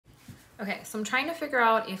Okay, so I'm trying to figure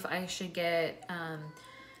out if I should get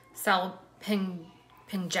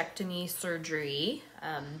salpingectomy surgery.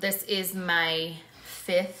 This is my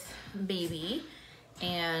 5th baby,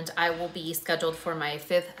 and I will be scheduled for my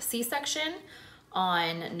 5th C-section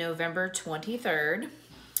on November 23rd,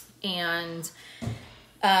 and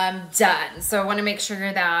I'm done. So I want to make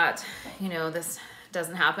sure that, you know, this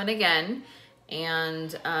doesn't happen again,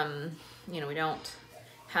 and, you know, we don't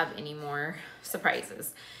have any more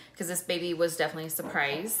surprises, because this baby was definitely a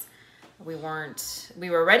surprise. We were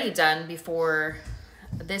already done before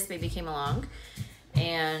this baby came along,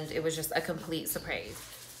 and it was just a complete surprise.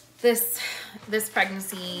 This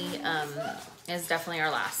pregnancy is definitely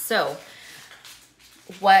our last. So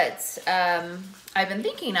what I've been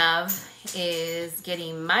thinking of is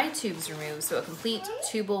getting my tubes removed, so a complete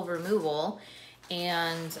tubal removal,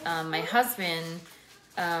 and my husband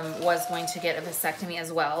was going to get a vasectomy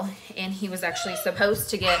as well, and he was actually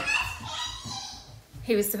supposed to get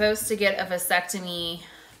a vasectomy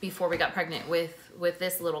before we got pregnant with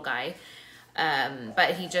this little guy,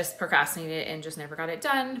 but he just procrastinated and just never got it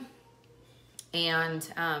done. And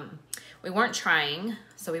we weren't trying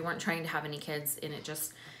to have any kids, and it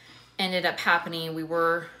just ended up happening. We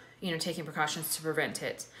were, you know, taking precautions to prevent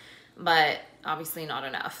it, but obviously not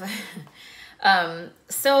enough.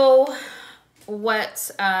 So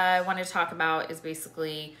what I want to talk about is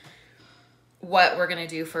basically what we're going to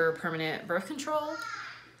do for permanent birth control.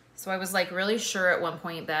 So I was like really sure at one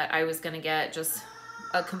point that I was going to get just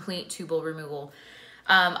a complete tubal removal.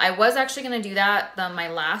 I was actually going to do that my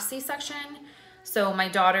last C-section. So my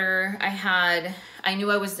daughter, I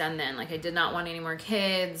knew I was done then. Like, I did not want any more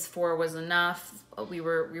kids. 4 was enough. We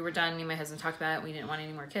were done. Me and my husband talked about it. We didn't want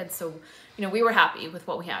any more kids. So, you know, we were happy with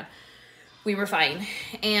what we had. We were fine.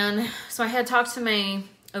 And so I had talked to my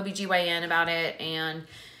OBGYN about it, and,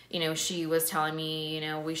 you know, she was telling me, you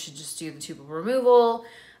know, we should just do the tubal removal.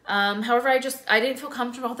 However, I didn't feel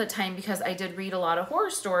comfortable at the time, because I did read a lot of horror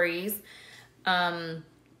stories when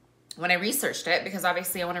I researched it, because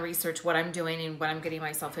obviously I want to research what I'm doing and what I'm getting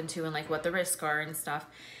myself into, and like what the risks are and stuff.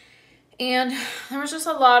 And there was just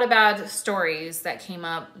a lot of bad stories that came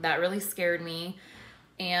up that really scared me.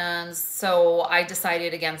 And so I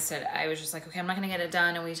decided against it. I was just like, okay, I'm not going to get it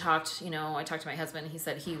done. And we talked, you know, I talked to my husband, and he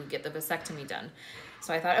said he would get the vasectomy done.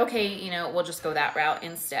 So I thought, okay, you know, we'll just go that route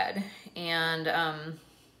instead. And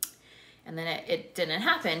then it didn't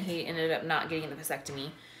happen. He ended up not getting the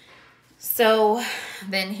vasectomy. So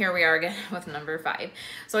then here we are again with number 5.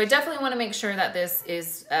 So I definitely want to make sure that this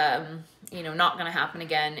is, you know, not going to happen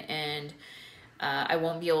again, and I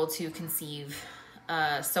won't be able to conceive.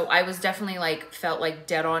 So I was definitely felt like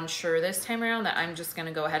dead on sure this time around that I'm just going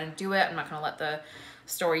to go ahead and do it. I'm not going to let the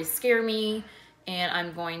stories scare me, and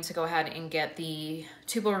I'm going to go ahead and get the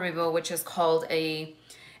tubal removal, which is called and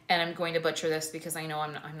I'm going to butcher this because I know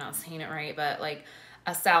I'm not saying it right, but like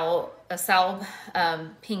a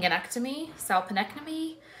salpinectomy,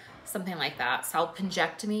 something like that.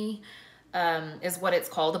 Salpingectomy is what it's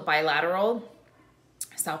called, a bilateral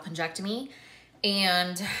salpingectomy.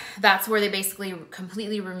 And that's where they basically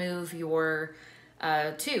completely remove your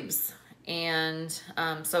tubes. And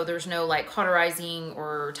so there's no like cauterizing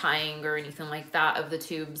or tying or anything like that of the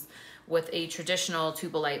tubes. With a traditional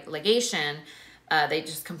tubal ligation, they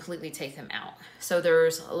just completely take them out. So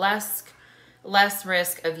there's less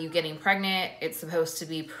risk of you getting pregnant. It's supposed to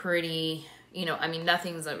be pretty, you know, I mean,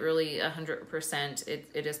 nothing's really 100%.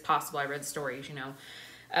 It is possible. I read stories, you know,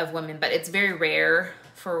 of women, but it's very rare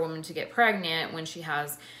for a woman to get pregnant when she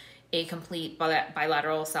has a complete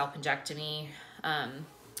bilateral salpingectomy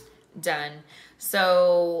done.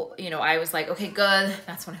 So, you know, I was like, okay, good.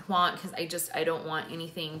 That's what I want, because I don't want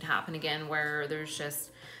anything to happen again where there's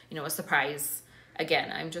just, you know, a surprise again.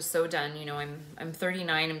 I'm just so done. You know, I'm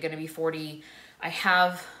 39. I'm going to be 40. I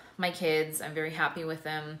have my kids. I'm very happy with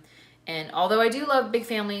them. And although I do love big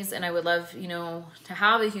families, and I would love, you know, to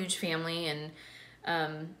have a huge family, and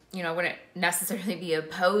you know, I wouldn't necessarily be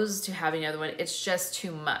opposed to having another one. It's just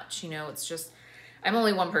too much, you know. It's just, I'm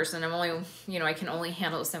only one person. I'm only, you know, I can only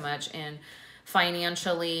handle so much, and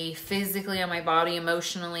financially, physically, on my body,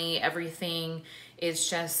 emotionally, everything is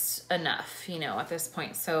just enough, you know, at this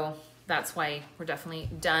point. So that's why we're definitely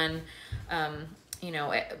done. You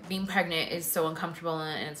know, being pregnant is so uncomfortable,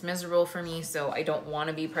 and it's miserable for me. So I don't want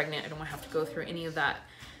to be pregnant. I don't want to have to go through any of that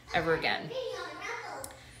ever again.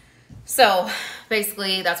 So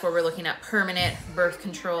basically that's where we're looking at permanent birth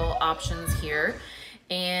control options here.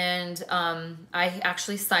 And I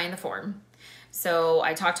actually signed the form. So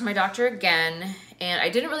I talked to my doctor again, and I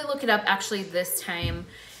didn't really look it up actually this time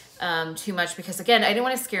too much, because again, I didn't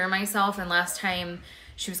want to scare myself. And last time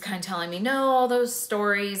she was kind of telling me, no, all those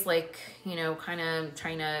stories, like, you know, kind of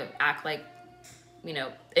trying to act like, you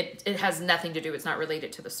know, it has nothing to do, it's not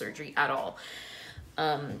related to the surgery at all.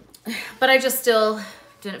 But I just still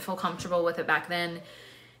didn't feel comfortable with it back then.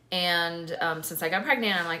 And since I got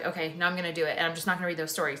pregnant, I'm like, okay, now I'm going to do it. And I'm just not going to read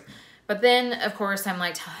those stories. But then, of course, I'm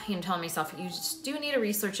like, telling myself, you just do need to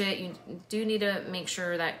research it. You do need to make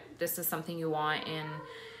sure that this is something you want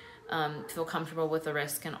and feel comfortable with the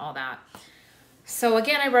risk and all that. So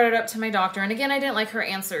again, I brought it up to my doctor. And again, I didn't like her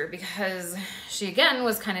answer because she, again,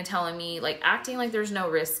 was kind of telling me, like, acting like there's no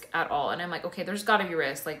risk at all. And I'm like, okay, there's got to be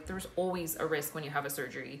risk. Like, there's always a risk when you have a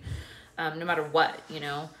surgery, no matter what, you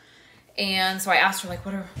know. And so I asked her, like,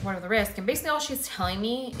 what are the risks? And basically all she's telling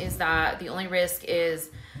me is that the only risk is,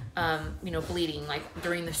 you know, bleeding, like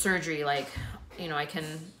during the surgery, like, you know, I can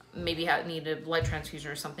maybe need a blood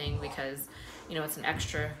transfusion or something because, you know, it's an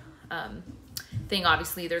extra thing,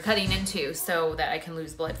 obviously, they're cutting into so that I can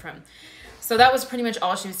lose blood from. So that was pretty much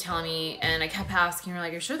all she was telling me. And I kept asking her,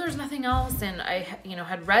 like, are you sure there's nothing else? And I, you know,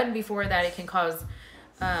 had read before that it can cause,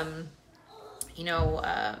 you know,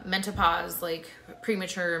 menopause, like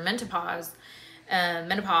premature menopause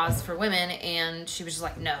for women. And she was just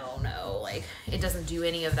like, no, like, it doesn't do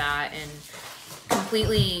any of that. And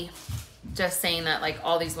completely just saying that, like,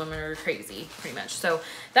 all these women are crazy, pretty much. So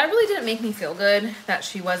that really didn't make me feel good that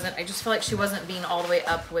she wasn't, I just feel like she wasn't being all the way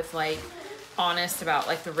up with, like, honest about,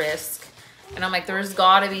 like, the risk. And I'm like, there's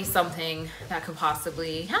gotta be something that could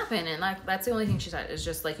possibly happen. And like, that's the only thing she said, is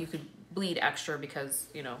just like, you could bleed extra because,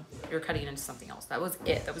 you know, you're cutting into something else. That was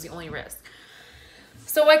it. That was the only risk.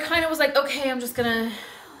 So I kind of was like, okay, I'm just gonna,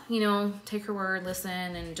 you know, take her word, listen,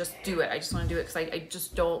 and just do it. I just want to do it because I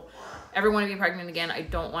just don't ever want to be pregnant again. I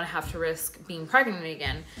don't want to have to risk being pregnant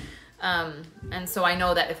again. And so I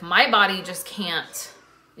know that if my body just can't,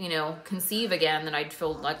 you know, conceive again, then I'd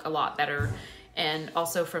feel like a lot better. And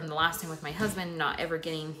also from the last time with my husband not ever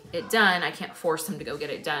getting it done, I can't force him to go get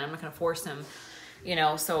it done. I'm not going to force him, you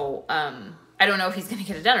know, so I don't know if he's going to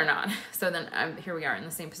get it done or not. So then here we are in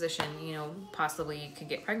the same position, you know, possibly could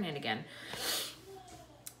get pregnant again.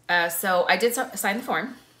 So I did sign the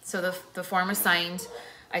form. So the form was signed.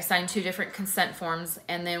 I signed 2 different consent forms.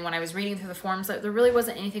 And then when I was reading through the forms, like, there really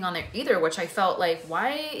wasn't anything on there either, which I felt like,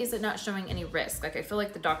 why is it not showing any risk? Like, I feel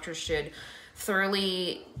like the doctors should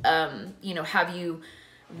thoroughly, you know, have you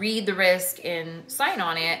read the risk and sign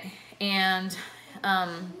on it. And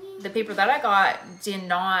the paper that I got did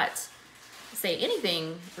not say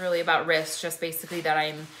anything really about risk, just basically that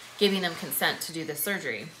I'm giving them consent to do this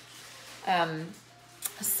surgery.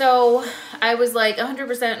 So I was like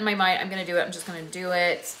 100% in my mind, I'm going to do it. I'm just going to do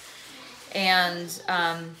it. And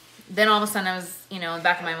then all of a sudden I was, you know, in the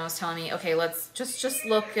back of my mind was telling me, okay, let's just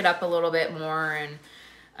look it up a little bit more.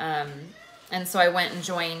 And so I went and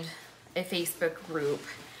joined a Facebook group.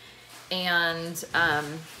 And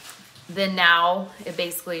then now it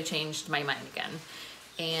basically changed my mind again.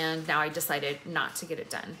 And now I decided not to get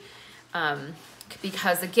it done.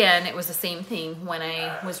 Because again, it was the same thing when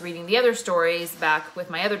I was reading the other stories back with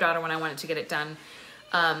my other daughter when I wanted to get it done.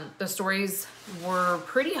 The stories were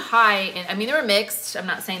pretty high, and I mean, they were mixed. I'm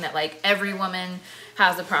not saying that like every woman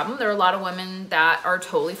has a problem. There are a lot of women that are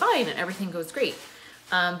totally fine and everything goes great.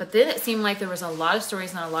 But then it seemed like there was a lot of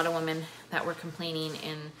stories and a lot of women that were complaining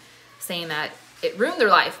and saying that it ruined their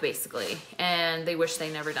life basically, and they wish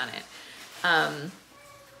they never done it.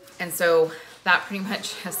 And so that pretty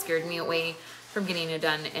much has scared me away from getting it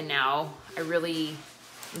done, and now I really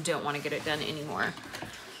don't want to get it done anymore.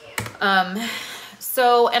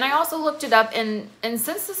 So, and I also looked it up, and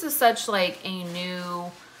since this is such like a new,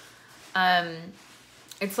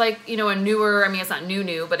 it's like, you know, a newer, I mean, it's not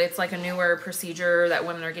new, but it's like a newer procedure that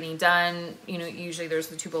women are getting done. You know, usually there's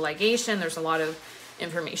the tubal ligation, there's a lot of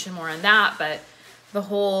information more on that, but the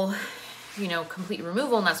whole, you know, complete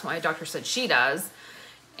removal, and that's what my doctor said she does.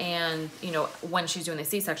 And, you know, when she's doing the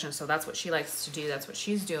C-section, so that's what she likes to do. That's what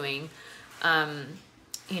she's doing.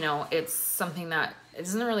 You know, it's something that it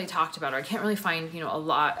isn't really talked about, or I can't really find, you know,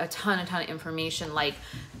 a ton of information, like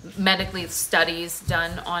medically studies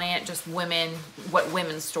done on it, just what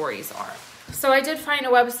women's stories are. So I did find a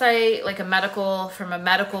website, like from a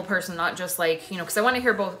medical person, not just like, you know, because I want to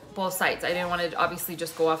hear both sides. I didn't want to obviously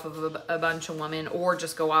just go off of a bunch of women or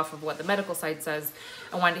just go off of what the medical side says.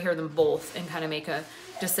 I wanted to hear them both and kind of make a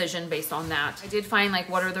decision based on that. I did find like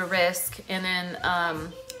what are the risks, and then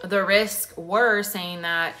the risks were saying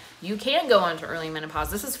that you can go into early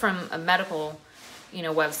menopause. This is from a medical, you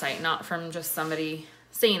know, website, not from just somebody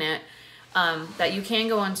saying it, that you can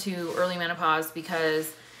go into early menopause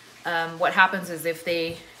because what happens is if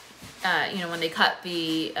they, you know, when they cut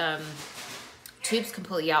the tubes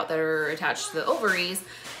completely out that are attached to the ovaries,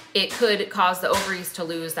 it could cause the ovaries to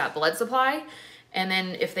lose that blood supply. And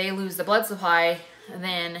then if they lose the blood supply,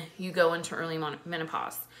 then you go into early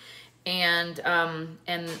menopause. And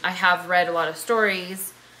I have read a lot of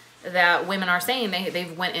stories that women are saying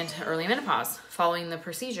they've went into early menopause following the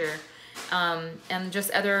procedure, and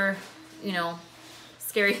just other, you know,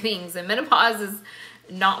 scary things. And menopause is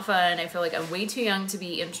not fun. I feel like I'm way too young to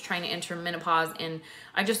be trying to enter menopause, and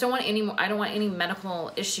I just don't want any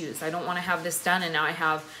medical issues. I don't want to have this done, and now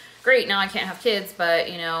now I can't have kids,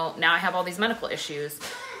 but, you know, now I have all these medical issues.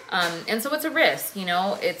 And so it's a risk, you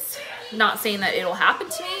know. It's not saying that it'll happen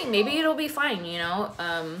to me. Maybe it'll be fine, you know.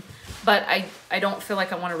 But I don't feel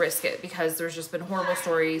like I want to risk it, because there's just been horrible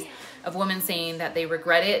stories of women saying that they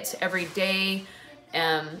regret it every day,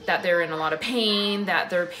 that they're in a lot of pain, that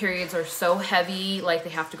their periods are so heavy, like they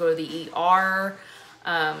have to go to the ER,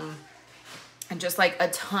 and just like a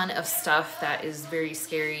ton of stuff that is very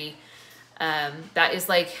scary. That is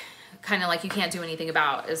like kind of like you can't do anything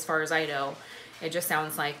about, as far as I know. It just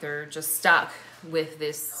sounds like they're just stuck with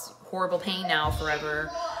this horrible pain now forever,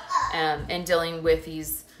 and dealing with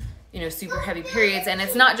these, you know, super heavy periods. And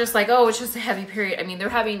it's not just like, oh, it's just a heavy period. I mean, they're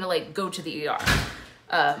having to like go to the ER,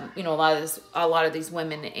 you know, a lot of these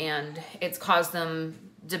women, and it's caused them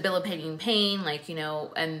debilitating pain, like, you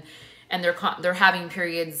know, and they're having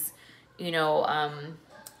periods, you know,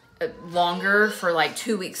 longer for like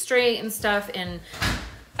 2 weeks straight and stuff. And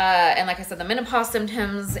like I said, the menopause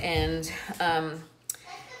symptoms, and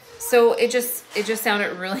so it just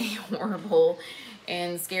sounded really horrible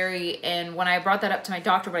and scary. And when I brought that up to my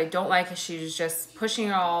doctor, what I don't like is she was just pushing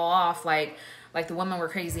it all off, like the women were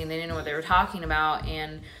crazy and they didn't know what they were talking about.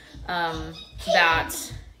 And that,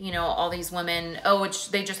 you know, all these women,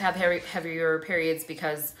 they just have heavier periods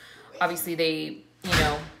because obviously they, you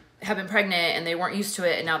know, have been pregnant and they weren't used to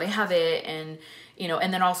it, and now they have it. And, you know,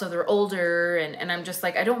 and then also they're older, and I'm just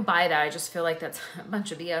like, I don't buy that. I just feel like that's a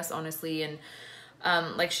bunch of BS, honestly. And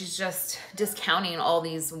like, she's just discounting all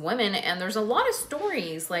these women, and there's a lot of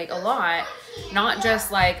stories, like a lot, not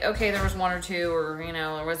just like, okay, there was one or two, or, you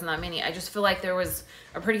know, there wasn't that many. I just feel like there was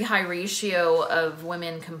a pretty high ratio of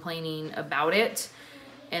women complaining about it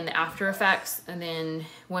and the after effects, and then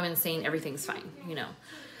women saying everything's fine, you know.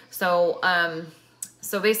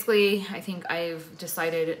 So basically, I think I've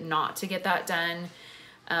decided not to get that done.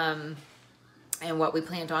 And what we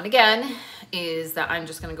planned on again is that I'm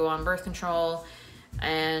just going to go on birth control,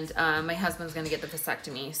 and my husband's going to get the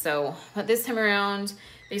vasectomy. So, but this time around,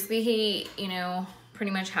 basically he, you know,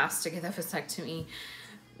 pretty much has to get the vasectomy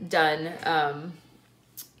done.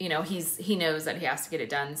 You know, he knows that he has to get it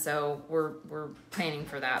done. So we're planning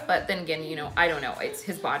for that. But then again, you know, I don't know. It's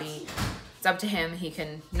his body. It's up to him. He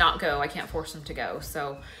can not go. I can't force him to go.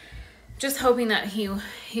 So just hoping that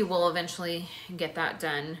he will eventually get that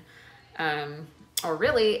done. Or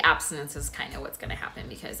really, abstinence is kind of what's going to happen,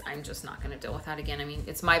 because I'm just not going to deal with that again. I mean,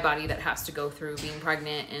 it's my body that has to go through being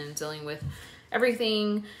pregnant and dealing with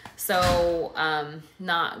everything. So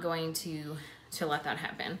not going to let that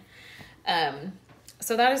happen.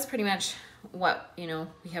 So that is pretty much what, you know,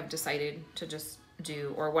 we have decided to just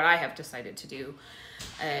do, or what I have decided to do,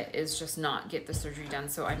 is just not get the surgery done.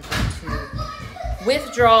 So I'm going to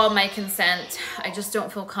withdraw my consent. I just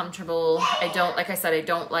don't feel comfortable. Like I said, I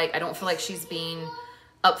don't feel like she's being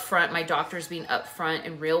upfront. My doctor's being upfront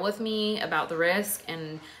and real with me about the risk.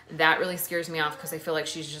 And that really scares me off, because I feel like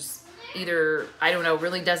she's just either, I don't know,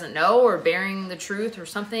 really doesn't know, or bearing the truth or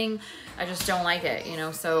something. I just don't like it, you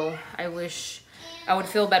know. So I wish I would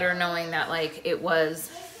feel better knowing that, like, it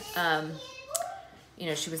was, you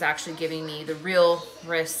know, she was actually giving me the real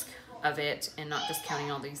risk of it, and not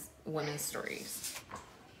discounting all these women's stories.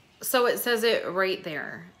 So it says it right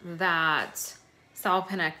there that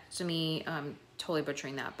salpinectomy, totally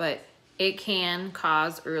butchering that, but it can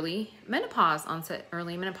cause early menopause,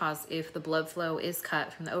 if the blood flow is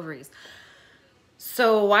cut from the ovaries.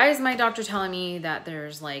 So why is my doctor telling me that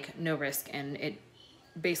there's like no risk, and it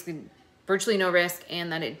basically virtually no risk,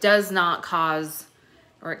 and that it does not cause,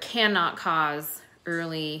 or it cannot cause,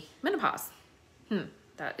 early menopause?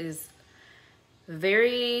 That is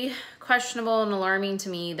very questionable and alarming to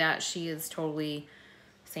me, that she is totally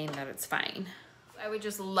saying that it's fine. I would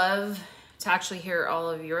just love to actually hear all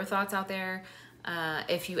of your thoughts out there.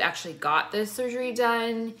 If you actually got this surgery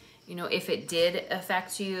done, you know, if it did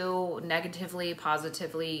affect you negatively,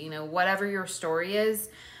 positively, you know, whatever your story is,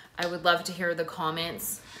 I would love to hear the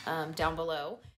comments down below.